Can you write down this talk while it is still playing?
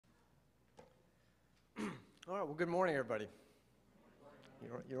All right, well, good morning, everybody.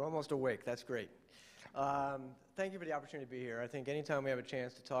 You're almost awake. That's great. Thank you for the opportunity to be here. I think anytime we have a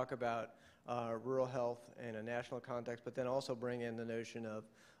chance to talk about rural health in a national context, but then also bring in the notion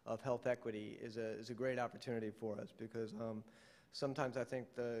of health equity is a great opportunity for us, because sometimes I think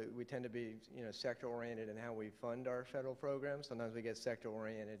we tend to be sector-oriented in how we fund our federal programs. Sometimes we get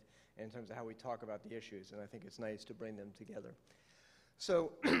sector-oriented in terms of how we talk about the issues, and I think it's nice to bring them together.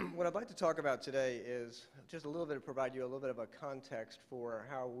 So what I'd like to talk about today is just a little bit to provide you a little bit of a context for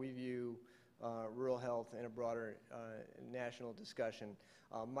how we view rural health in a broader national discussion.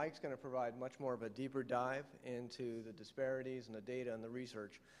 Mike's going to provide much more of a deeper dive into the disparities and the data and the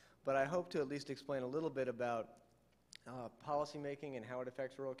research, but I hope to at least explain a little bit about policymaking and how it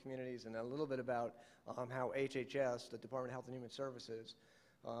affects rural communities, and a little bit about how HHS, the Department of Health and Human Services,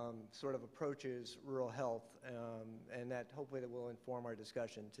 sort of approaches rural health, and that hopefully that will inform our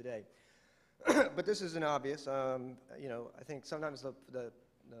discussion today. But this isn't obvious. I think sometimes the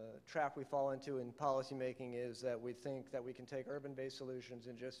trap we fall into in policymaking is that we think that we can take urban-based solutions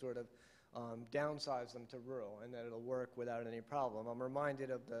and just sort of downsize them to rural, and that it'll work without any problem. I'm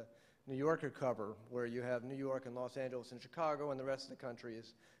reminded of the New Yorker cover, where you have New York and Los Angeles and Chicago, and the rest of the country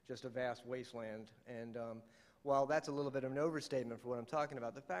is just a vast wasteland. And while that's a little bit of an overstatement for what I'm talking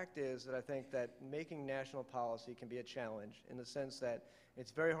about, the fact is that I think that making national policy can be a challenge, in the sense that it's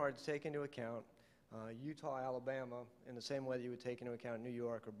very hard to take into account Utah, Alabama, in the same way that you would take into account New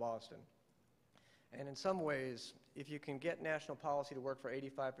York or Boston. And in some ways, if you can get national policy to work for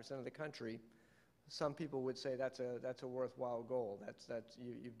 85% of the country, some people would say that's a worthwhile goal.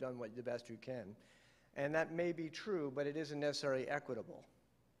 You've done the best you can. And that may be true, but it isn't necessarily equitable.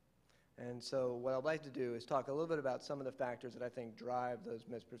 And so what I'd like to do is talk a little bit about some of the factors that I think drive those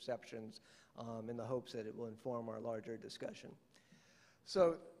misperceptions, in the hopes that it will inform our larger discussion.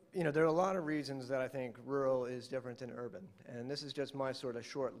 So, there are a lot of reasons that I think rural is different than urban, and this is just my sort of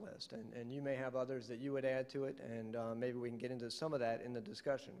short list, and you may have others that you would add to it, and maybe we can get into some of that in the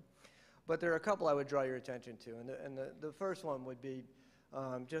discussion. But there are a couple I would draw your attention to, and the first one would be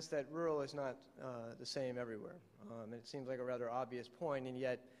just that rural is not the same everywhere. It seems like a rather obvious point, and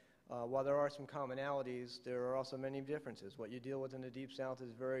yet while there are some commonalities, there are also many differences. What you deal with in the Deep South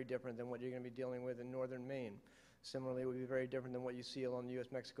is very different than what you're going to be dealing with in northern Maine. Similarly, it would be very different than what you see along the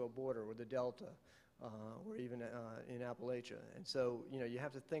U.S.-Mexico border, or the Delta, or even in Appalachia. And so, you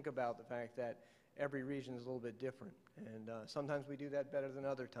have to think about the fact that every region is a little bit different. And sometimes we do that better than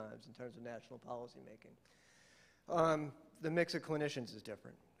other times in terms of national policy making. The mix of clinicians is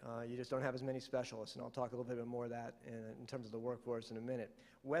different. You just don't have as many specialists, and I'll talk a little bit more of that in terms of the workforce in a minute.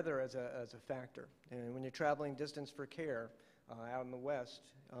 Weather as a factor. And when you're traveling distance for care out in the West,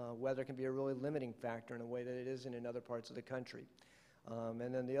 weather can be a really limiting factor in a way that it isn't in other parts of the country.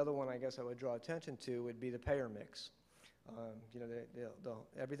 And then the other one I guess I would draw attention to would be the payer mix.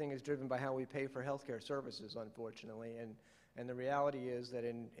 Everything is driven by how we pay for healthcare services, unfortunately, and the reality is that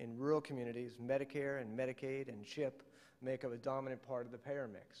in rural communities, Medicare and Medicaid and CHIP make up a dominant part of the payer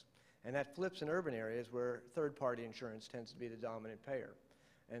mix. And that flips in urban areas where third-party insurance tends to be the dominant payer.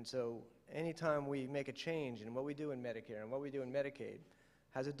 And so anytime we make a change in what we do in Medicare and what we do in Medicaid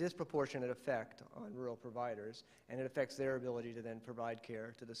has a disproportionate effect on rural providers, and it affects their ability to then provide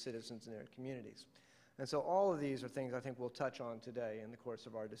care to the citizens in their communities. And so all of these are things I think we'll touch on today in the course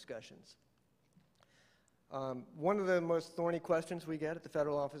of our discussions. One of the most thorny questions we get at the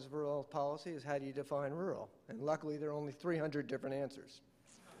Federal Office of Rural Health Policy is, how do you define rural? And luckily, there are only 300 different answers.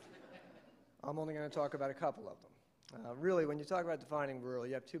 I'm only going to talk about a couple of them. Really, when you talk about defining rural,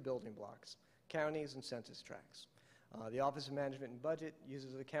 you have two building blocks: counties and census tracts. The Office of Management and Budget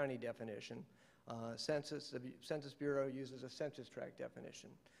uses a county definition. The Census Bureau uses a census tract definition.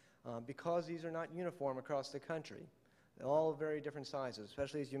 Because these are not uniform across the country, they're all very different sizes,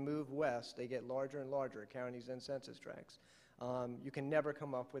 especially as you move west, they get larger and larger, counties and census tracts. You can never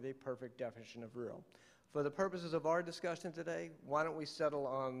come up with a perfect definition of rural. For the purposes of our discussion today, why don't we settle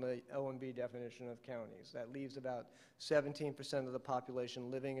on the OMB definition of counties? That leaves about 17% of the population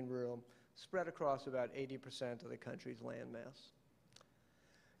living in rural, spread across about 80% of the country's land mass.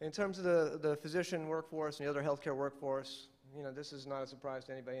 In terms of the physician workforce and the other healthcare workforce, this is not a surprise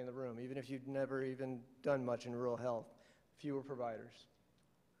to anybody in the room. Even if you've never even done much in rural health, fewer providers.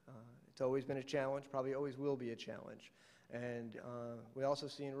 It's always been a challenge, probably always will be a challenge. And we also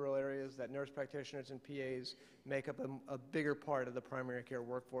see in rural areas that nurse practitioners and PAs make up a bigger part of the primary care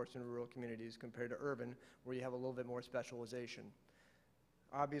workforce in rural communities compared to urban, where you have a little bit more specialization.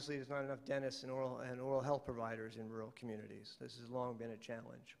 Obviously, there's not enough dentists and oral health providers in rural communities. This has long been a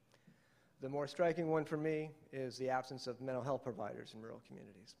challenge. The more striking one for me is the absence of mental health providers in rural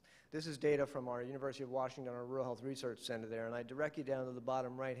communities. This is data from our University of Washington, our Rural Health Research Center there, and I direct you down to the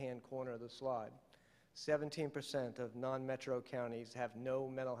bottom right-hand corner of the slide. 17% of non-metro counties have no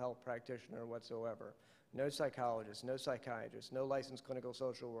mental health practitioner whatsoever. No psychologist, no psychiatrist, no licensed clinical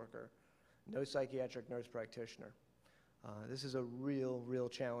social worker, no psychiatric nurse practitioner. This is a real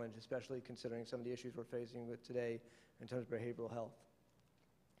challenge, especially considering some of the issues we're facing with today in terms of behavioral health.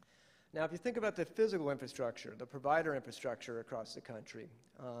 Now, if you think about the physical infrastructure, the provider infrastructure across the country,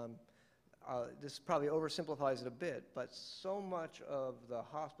 this probably oversimplifies it a bit, but so much of the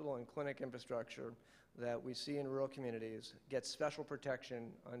hospital and clinic infrastructure that we see in rural communities gets special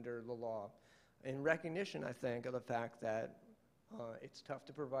protection under the law in recognition, I think, of the fact that it's tough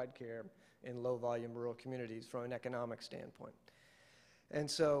to provide care in low-volume rural communities from an economic standpoint. And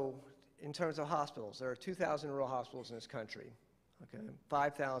so, in terms of hospitals, there are 2,000 rural hospitals in this country, okay,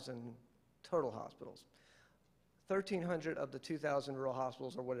 5,000 total hospitals. 1,300 of the 2,000 rural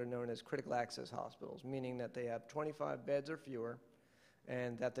hospitals are what are known as critical access hospitals, meaning that they have 25 beds or fewer,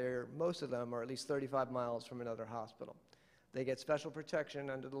 and that most of them are at least 35 miles from another hospital. They get special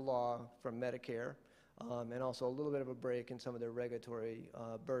protection under the law from Medicare, and also a little bit of a break in some of their regulatory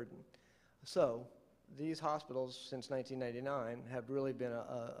burden. So these hospitals, since 1999, have really been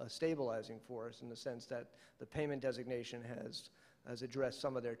a stabilizing force in the sense that the payment designation has addressed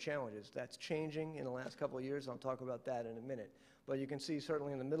some of their challenges. That's changing in the last couple of years, and I'll talk about that in a minute. But you can see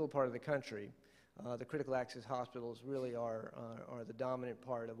certainly in the middle part of the country, the critical access hospitals really are the dominant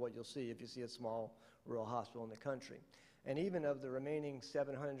part of what you'll see if you see a small rural hospital in the country. And even of the remaining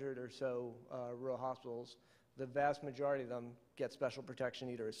 700 or so rural hospitals, the vast majority of them get special protection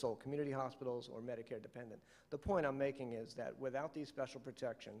either as sole community hospitals or Medicare dependent. The point I'm making is that without these special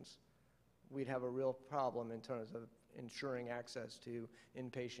protections, we'd have a real problem in terms of ensuring access to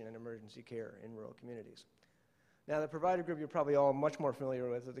inpatient and emergency care in rural communities. Now, the provider group you're probably all much more familiar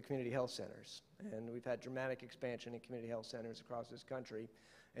with are the community health centers. And we've had dramatic expansion in community health centers across this country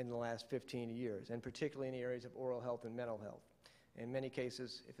in the last 15 years, and particularly in the areas of oral health and mental health. In many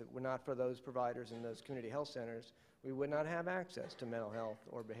cases, if it were not for those providers in those community health centers, we would not have access to mental health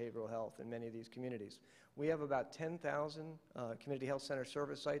or behavioral health in many of these communities. We have about 10,000 community health center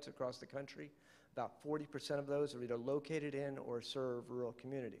service sites across the country. About 40% of those are either located in or serve rural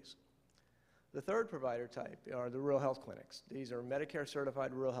communities. The third provider type are the rural health clinics. These are Medicare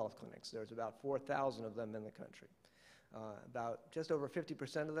certified rural health clinics. There's about 4,000 of them in the country. About just over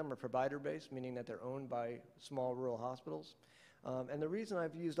 50% of them are provider-based, meaning that they're owned by small rural hospitals. And the reason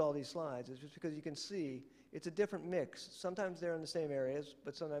I've used all these slides is just because you can see it's a different mix. Sometimes they're in the same areas,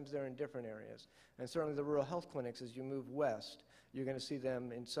 but sometimes they're in different areas. And certainly the rural health clinics, as you move west, you're going to see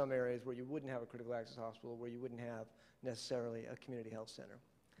them in some areas where you wouldn't have a critical access hospital, where you wouldn't have necessarily a community health center.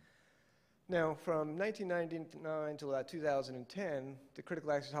 Now, from 1999 to about 2010, the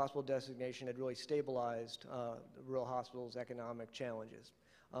critical access hospital designation had really stabilized the rural hospitals' economic challenges.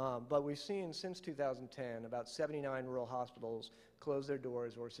 But we've seen since 2010 about 79 rural hospitals close their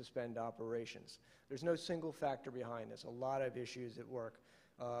doors or suspend operations. There's no single factor behind this. A lot of issues at work.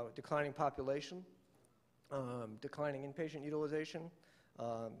 Declining population, declining inpatient utilization.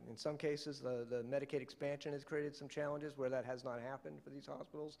 In some cases, the Medicaid expansion has created some challenges where that has not happened for these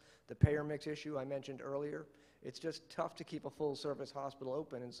hospitals. The payer mix issue I mentioned earlier. It's just tough to keep a full-service hospital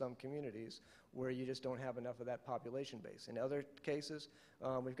open in some communities where you just don't have enough of that population base. In other cases,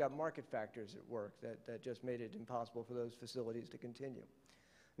 we've got market factors at work that just made it impossible for those facilities to continue.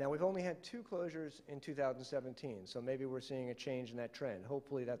 Now, we've only had 2 closures in 2017, so maybe we're seeing a change in that trend.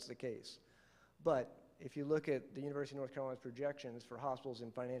 Hopefully that's the case. But if you look at the University of North Carolina's projections for hospitals in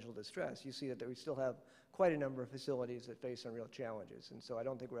financial distress, you see that we still have quite a number of facilities that face some real challenges. And so I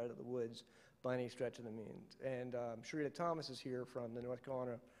don't think we're out of the woods by any stretch of the means. And Sharita Thomas is here from the North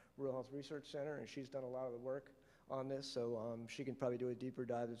Carolina Rural Health Research Center, and she's done a lot of the work on this, so she can probably do a deeper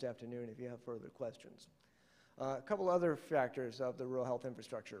dive this afternoon if you have further questions. A couple other factors of the rural health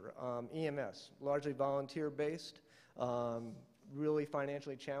infrastructure. EMS, largely volunteer-based, really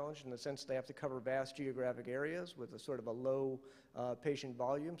financially challenged in the sense they have to cover vast geographic areas with a sort of a low patient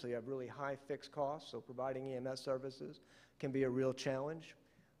volume, so you have really high fixed costs, so providing EMS services can be a real challenge.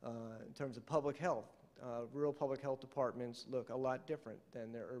 In terms of public health, rural public health departments look a lot different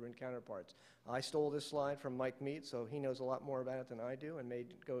than their urban counterparts. I stole this slide from Mike Mead, so he knows a lot more about it than I do and may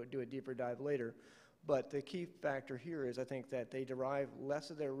go do a deeper dive later. But the key factor here is I think that they derive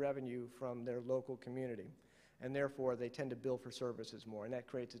less of their revenue from their local community, and therefore they tend to bill for services more, and that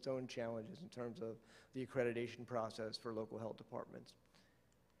creates its own challenges in terms of the accreditation process for local health departments.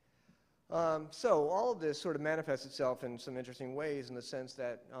 So all of this sort of manifests itself in some interesting ways in the sense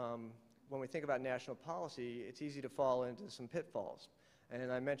that when we think about national policy, it's easy to fall into some pitfalls.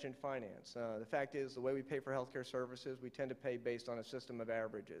 And I mentioned finance. The fact is, the way we pay for healthcare services, we tend to pay based on a system of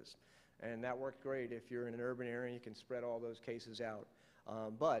averages. And that worked great if you're in an urban area, you can spread all those cases out.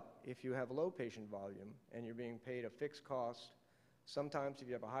 But if you have low patient volume and you're being paid a fixed cost, sometimes if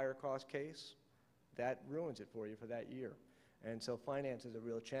you have a higher cost case, that ruins it for you for that year. And so finance is a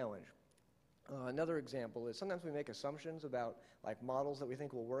real challenge. Another example is sometimes we make assumptions about like models that we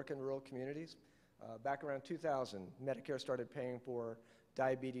think will work in rural communities. Back around 2000, Medicare started paying for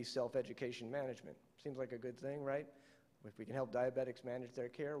diabetes self-education management. Seems like a good thing, right? If we can help diabetics manage their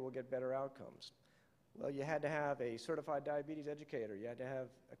care, we'll get better outcomes. Well, you had to have a certified diabetes educator. You had to have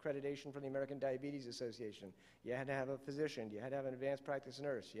accreditation from the American Diabetes Association. You had to have a physician. You had to have an advanced practice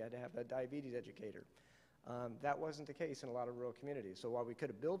nurse. You had to have a diabetes educator. That wasn't the case in a lot of rural communities. So while we could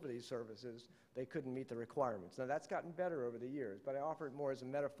have billed for these services, they couldn't meet the requirements. Now, that's gotten better over the years, but I offer it more as a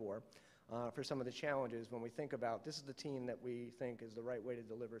metaphor for some of the challenges when we think about this is the team that we think is the right way to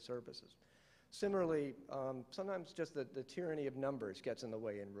deliver services. Similarly, sometimes just the tyranny of numbers gets in the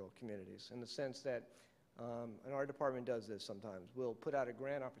way in rural communities in the sense that, and our department does this sometimes, we'll put out a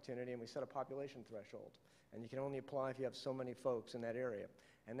grant opportunity and we set a population threshold. And you can only apply if you have so many folks in that area.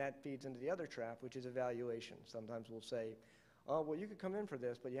 And that feeds into the other trap, which is evaluation. Sometimes we'll say, oh, well, you could come in for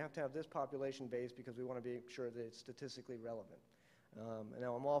this, but you have to have this population base because we want to be sure that it's statistically relevant.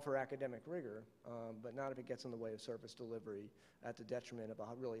 Now, I'm all for academic rigor, but not if it gets in the way of service delivery at the detriment of a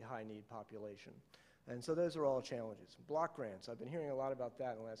really high-need population. And so those are all challenges. Block grants, I've been hearing a lot about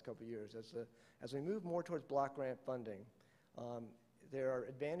that in the last couple of years. As we move more towards block grant funding, there are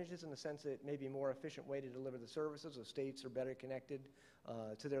advantages in the sense that it may be a more efficient way to deliver the services, so states are better connected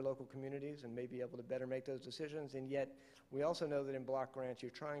to their local communities and may be able to better make those decisions. And yet, we also know that in block grants,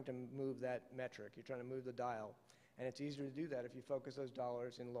 you're trying to move that metric. You're trying to move the dial. And it's easier to do that if you focus those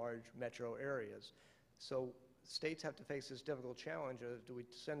dollars in large metro areas. So states have to face this difficult challenge of, do we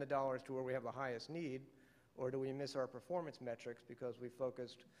send the dollars to where we have the highest need, or do we miss our performance metrics because we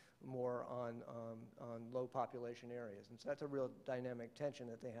focused more on low population areas? And so that's a real dynamic tension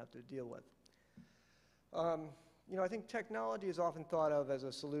that they have to deal with. You know, I think technology is often thought of as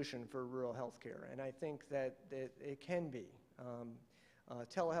a solution for rural healthcare, and I think that it can be.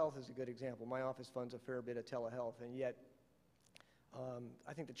 Telehealth is a good example. My office funds a fair bit of telehealth, and yet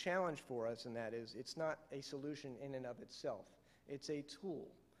I think the challenge for us in that is it's not a solution in and of itself. It's a tool,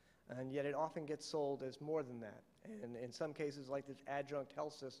 and yet it often gets sold as more than that. And in some cases, like this adjunct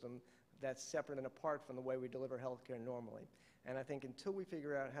health system, that's separate and apart from the way we deliver healthcare normally. And I think until we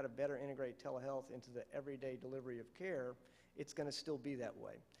figure out how to better integrate telehealth into the everyday delivery of care, it's going to still be that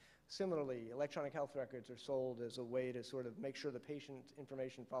way. Similarly, electronic health records are sold as a way to sort of make sure the patient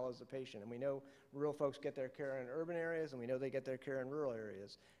information follows the patient. And we know rural folks get their care in urban areas, and we know they get their care in rural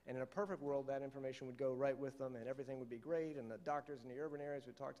areas. And in a perfect world, that information would go right with them, and everything would be great, and the doctors in the urban areas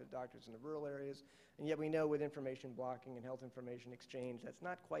would talk to the doctors in the rural areas. And yet we know with information blocking and health information exchange, that's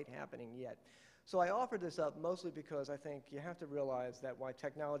not quite happening yet. So I offered this up mostly because I think you have to realize that while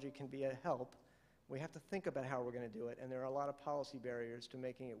technology can be a help, we have to think about how we're going to do it, and there are a lot of policy barriers to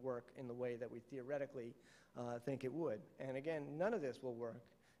making it work in the way that we theoretically think it would. And again, none of this will work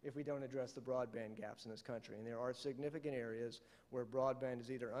if we don't address the broadband gaps in this country, and there are significant areas where broadband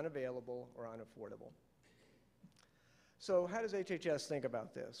is either unavailable or unaffordable. So how does HHS think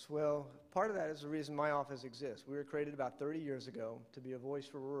about this? Well, part of that is the reason my office exists. We were created about 30 years ago to be a voice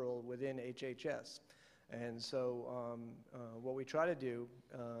for rural within HHS. And so what we try to do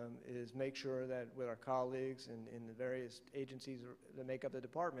is make sure that with our colleagues in the various agencies that make up the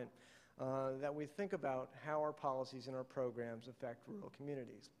department, that we think about how our policies and our programs affect rural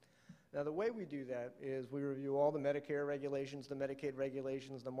communities. Now, the way we do that is we review all the Medicare regulations, the Medicaid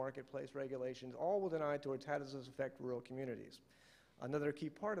regulations, the marketplace regulations, all with an eye towards how does this affect rural communities. Another key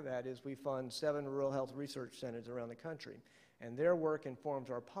part of that is we fund 7 rural health research centers around the country. And their work informs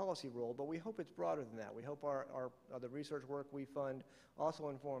our policy role, but we hope it's broader than that. We hope the research work we fund also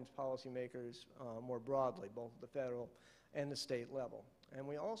informs policymakers more broadly, both at the federal and the state level. And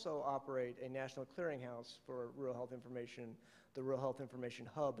we also operate a national clearinghouse for rural health information, the Rural Health Information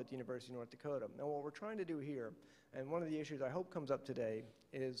Hub at the University of North Dakota. Now, what we're trying to do here, and one of the issues I hope comes up today,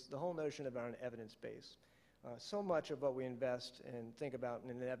 is the whole notion about an evidence base. So much of what we invest and think about in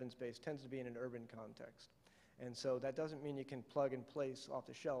an evidence base tends to be in an urban context. And so that doesn't mean you can plug and place off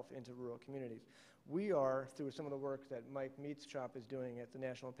the shelf into rural communities. We are, through some of the work that Mike Meatschop is doing at the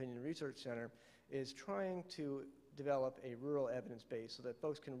National Opinion Research Center, is trying to develop a rural evidence base so that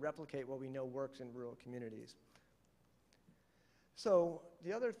folks can replicate what we know works in rural communities. So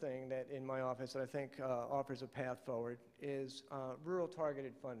the other thing that in my office that I think offers a path forward is rural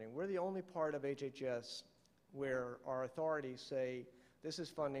targeted funding. We're the only part of HHS where our authorities say this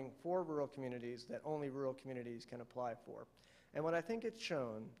is funding for rural communities that only rural communities can apply for. And what I think it's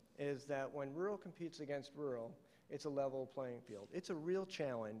shown is that when rural competes against rural, it's a level playing field. It's a real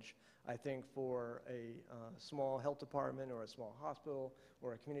challenge, I think, for a small health department or a small hospital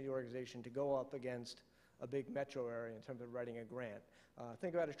or a community organization to go up against a big metro area in terms of writing a grant.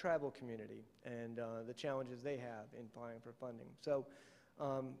 Think about a tribal community and the challenges they have in applying for funding. So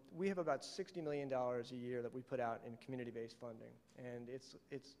we have about $60 million a year that we put out in community-based funding. And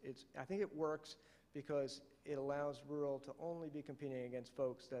I think it works because it allows rural to only be competing against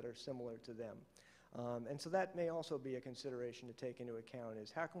folks that are similar to them. And so that may also be a consideration to take into account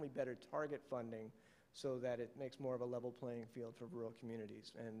is how can we better target funding so that it makes more of a level playing field for rural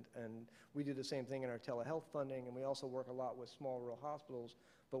communities. And we do the same thing in our telehealth funding, and we also work a lot with small rural hospitals,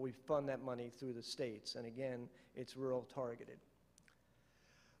 but we fund that money through the states. And again, it's rural targeted.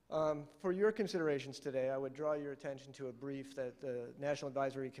 For your considerations today, I would draw your attention to a brief that the National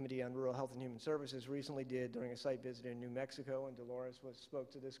Advisory Committee on Rural Health and Human Services recently did during a site visit in New Mexico, and Dolores spoke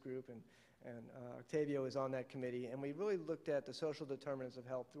to this group, and Octavio is on that committee, and we really looked at the social determinants of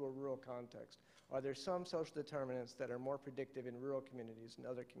health through a rural context. Are there some social determinants that are more predictive in rural communities than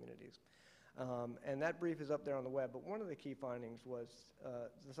other communities? And that brief is up there on the web, but one of the key findings was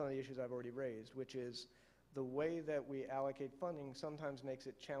some of the issues I've already raised, which is the way that we allocate funding sometimes makes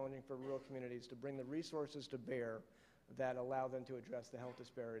it challenging for rural communities to bring the resources to bear that allow them to address the health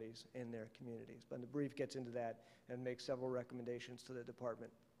disparities in their communities. But the brief gets into that and makes several recommendations to the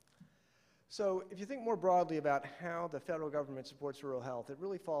department. So if you think more broadly about how the federal government supports rural health, it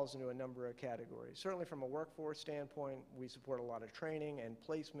really falls into a number of categories. Certainly from a workforce standpoint, we support a lot of training and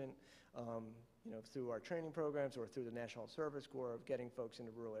placement through our training programs or through the National Service Corps of getting folks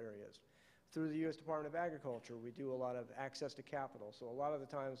into rural areas. Through the U.S. Department of Agriculture, we do a lot of access to capital. So a lot of the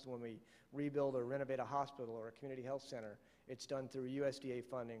times when we rebuild or renovate a hospital or a community health center, it's done through USDA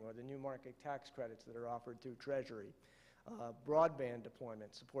funding or the new market tax credits that are offered through Treasury. Broadband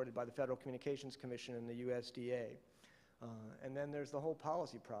deployment supported by the Federal Communications Commission and the USDA. And then there's the whole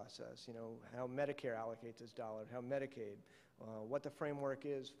policy process, how Medicare allocates its dollars, how Medicaid, what the framework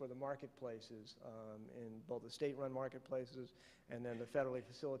is for the marketplaces in both the state-run marketplaces and then the federally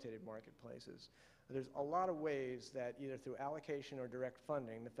facilitated marketplaces. There's a lot of ways that either through allocation or direct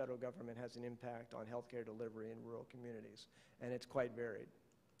funding, the federal government has an impact on healthcare delivery in rural communities, and it's quite varied.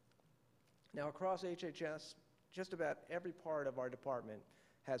 Now, across HHS, just about every part of our department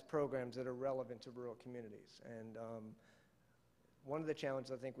has programs that are relevant to rural communities. And one of the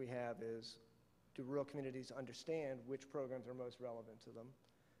challenges I think we have is, do rural communities understand which programs are most relevant to them?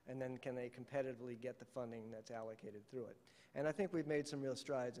 And then can they competitively get the funding that's allocated through it? And I think we've made some real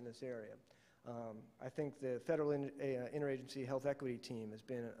strides in this area. I think the Federal Interagency Health Equity Team has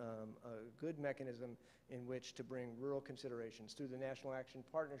been a good mechanism in which to bring rural considerations through the National Action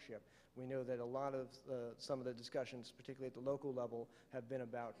Partnership. We know that a lot of some of the discussions, particularly at the local level, have been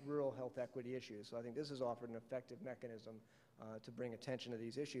about rural health equity issues. So I think this has offered an effective mechanism to bring attention to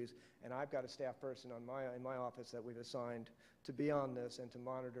these issues. And I've got a staff person in my office that we've assigned to be on this and to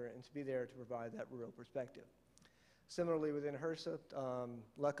monitor it and to be there to provide that rural perspective. Similarly, within HRSA,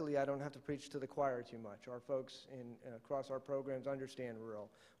 luckily I don't have to preach to the choir too much. Our folks across our programs understand rural,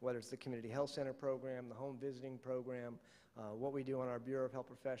 whether it's the Community Health Center program, the home visiting program, what we do on our Bureau of Health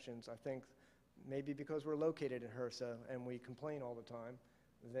Professions. I think maybe because we're located in HRSA and we complain all the time,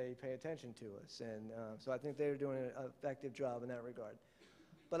 they pay attention to us. And so I think they're doing an effective job in that regard.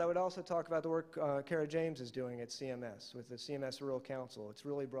 But I would also talk about the work Kara James is doing at CMS with the CMS Rural Council. It's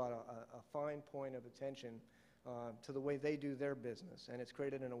really brought a fine point of attention to the way they do their business. And it's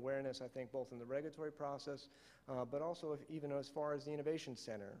created an awareness, I think, both in the regulatory process, but also even as far as the Innovation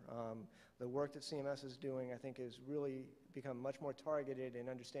Center. The work that CMS is doing, I think, has really become much more targeted in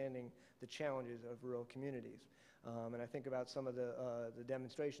understanding the challenges of rural communities. And I think about some of the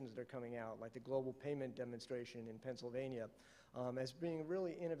demonstrations that are coming out, like the global payment demonstration in Pennsylvania, as being a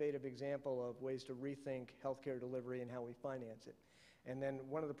really innovative example of ways to rethink healthcare delivery and how we finance it. And then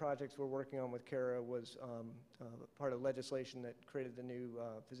one of the projects we're working on with Kara was part of legislation that created the new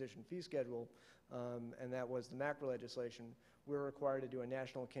physician fee schedule, and that was the MACRA legislation. We're required to do a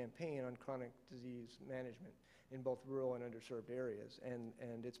national campaign on chronic disease management in both rural and underserved areas. And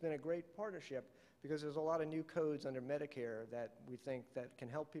it's been a great partnership because there's a lot of new codes under Medicare that we think that can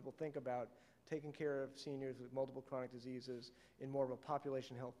help people think about taking care of seniors with multiple chronic diseases in more of a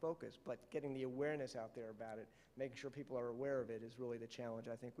population health focus, but getting the awareness out there about it making sure people are aware of it is really the challenge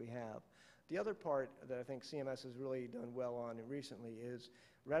I think we have. The other part that I think CMS has really done well on recently is,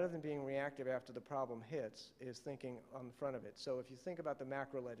 rather than being reactive after the problem hits, is thinking on the front of it. So if you think about the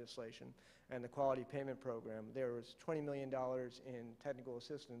macro legislation and the quality payment program, there was $20 million in technical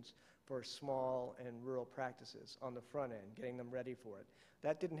assistance for small and rural practices on the front end, getting them ready for it.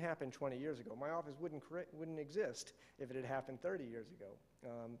 That didn't happen 20 years ago. My office wouldn't exist if it had happened 30 years ago.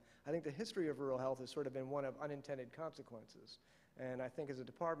 I think the history of rural health has sort of been one of unintended consequences. And I think as a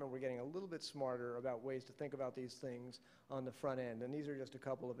department, we're getting a little bit smarter about ways to think about these things on the front end. And these are just a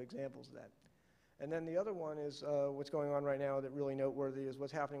couple of examples of that. And then the other one is what's going on right now that really noteworthy is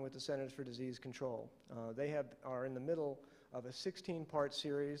what's happening with the Centers for Disease Control. They are in the middle of a 16-part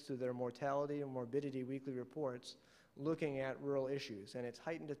series through their mortality and morbidity weekly reports looking at rural issues. And it's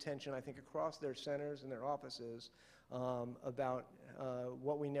heightened attention, I think, across their centers and their offices about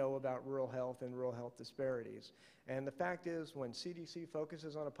what we know about rural health and rural health disparities. And the fact is, when CDC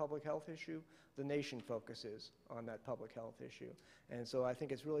focuses on a public health issue, the nation focuses on that public health issue. And so I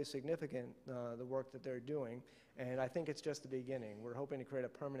think it's really significant, the work that they're doing, and I think it's just the beginning. We're hoping to create a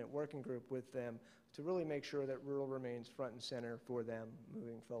permanent working group with them to really make sure that rural remains front and center for them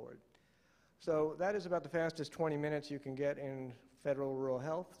moving forward. So that is about the fastest 20 minutes you can get in federal rural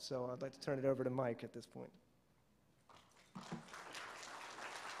health, so I'd like to turn it over to Mike at this point.